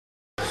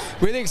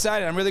Really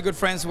excited. I'm really good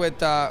friends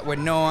with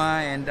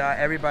Noah and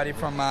everybody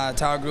from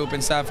Tower Group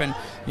and stuff. And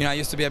I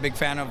used to be a big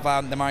fan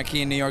of the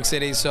Marquee in New York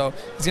City. So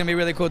it's gonna be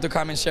really cool to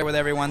come and share with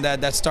everyone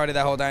that started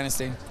that whole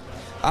dynasty.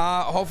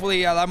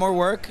 Hopefully a lot more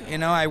work.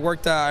 I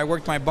worked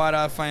my butt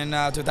off in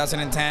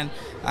 2010.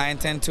 I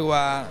intend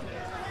to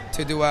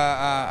do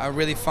a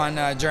really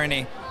fun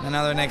journey,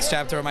 another next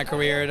chapter of my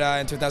career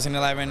in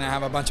 2011. I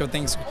have a bunch of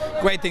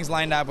great things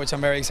lined up, which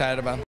I'm very excited about.